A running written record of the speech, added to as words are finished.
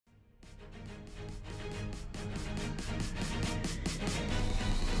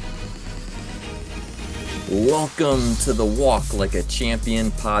Welcome to the Walk Like a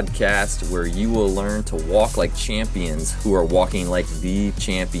Champion podcast, where you will learn to walk like champions who are walking like the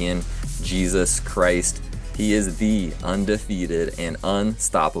champion, Jesus Christ. He is the undefeated and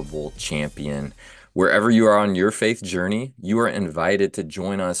unstoppable champion. Wherever you are on your faith journey, you are invited to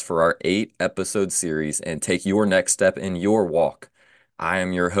join us for our 8-episode series and take your next step in your walk. I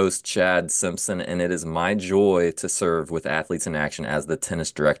am your host, Chad Simpson, and it is my joy to serve with Athletes in Action as the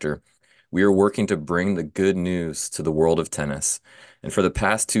tennis director. We are working to bring the good news to the world of tennis. And for the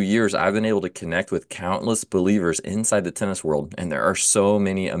past 2 years, I've been able to connect with countless believers inside the tennis world. And there are so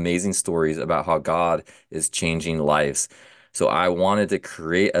many amazing stories about how God is changing lives. So I wanted to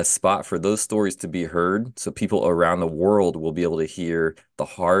create a spot for those stories to be heard so people around the world will be able to hear the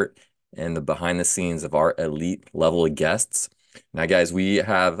heart and the behind the scenes of our elite level of guests. Now, guys, we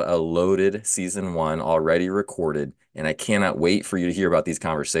have a loaded season 1 already recorded, and I cannot wait for you to hear about these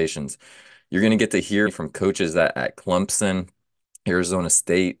conversations. You're going to get to hear from coaches at Clemson, Arizona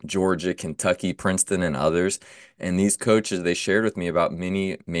State, Georgia, Kentucky, Princeton, and others. And these coaches, they shared with me about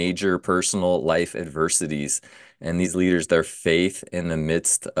many major personal life adversities. And these leaders, their faith in the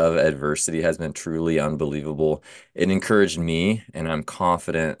midst of adversity has been truly unbelievable. It encouraged me, and I'm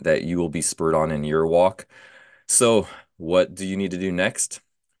confident that you will be spurred on in your walk. So, what do you need to do next?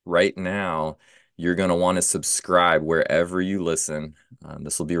 Right now, you're going to want to subscribe wherever you listen.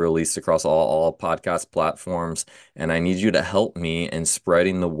 This will be released across all podcast platforms, and I need you to help me in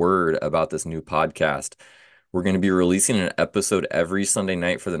spreading the word about this new podcast. We're going to be releasing an episode every Sunday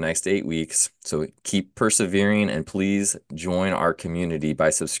night for the next 8 weeks, so keep persevering, and please join our community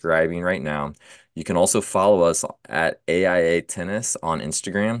by subscribing right now. You can also follow us at AIA Tennis on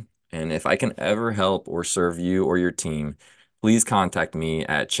Instagram, and if I can ever help or serve you or your team, please contact me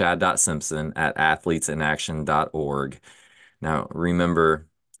at chad.simpson@athletesinaction.org. Now, remember,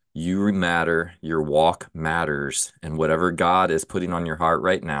 you matter, your walk matters, and whatever God is putting on your heart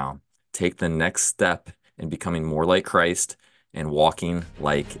right now, take the next step in becoming more like Christ and walking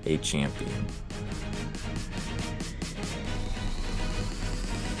like a champion.